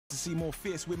To see more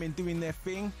fierce women doing their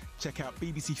thing, check out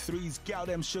BBC 3's Gal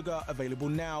Dem Sugar, available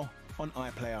now on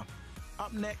iPlayer.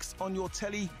 Up next on your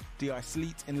telly, Di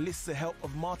Sleet enlists the help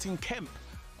of Martin Kemp.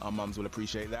 Our mums will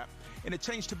appreciate that. In a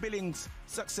change to Billings,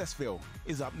 Successville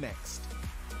is up next.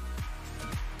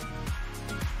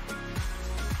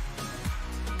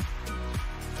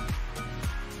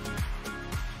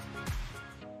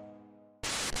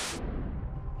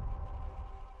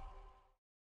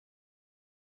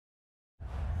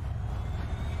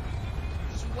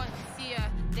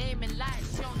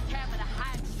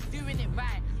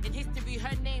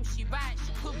 She right,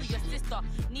 she could be your sister.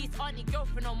 Niece, auntie,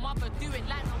 girlfriend or mother. Do it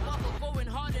like no mother, going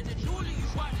harder than all of you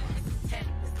brothers. This is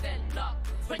 10% luck,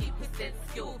 20%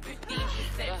 skill,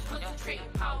 15%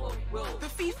 concentrated power, will. The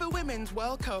FIFA Women's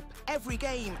World Cup, every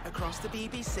game across the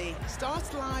BBC.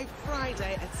 Starts live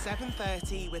Friday at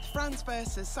 7:30 with France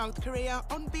versus South Korea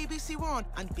on BBC1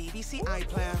 and BBC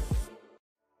iPlayer.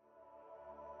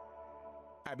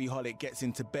 Abby Hollick gets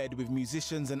into bed with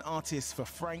musicians and artists for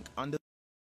Frank under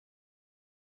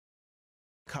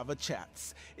cover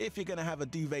chats. If you're going to have a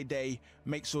duvet day,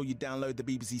 make sure you download the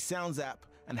BBC Sounds app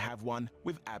and have one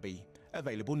with Abby.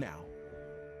 Available now.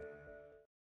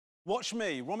 Watch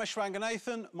me, Romesh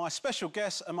Ranganathan, my special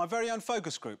guest and my very own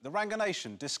focus group, the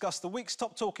Ranganation, discuss the week's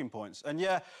top talking points. And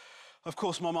yeah, of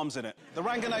course, my mum's in it. The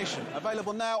Ranganation,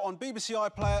 available now on BBC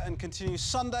iPlayer and continues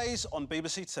Sundays on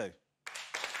BBC 2.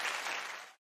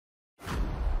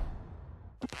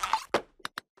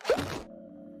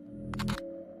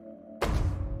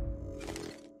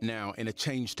 Now, in a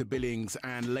change to Billings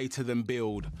and later than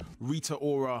billed, Rita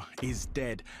Ora is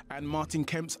dead and Martin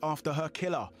Kemp's after her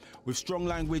killer. With strong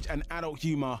language and adult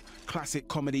humour, classic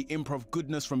comedy improv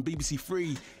goodness from BBC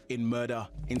 3 in Murder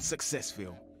in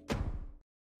Successville.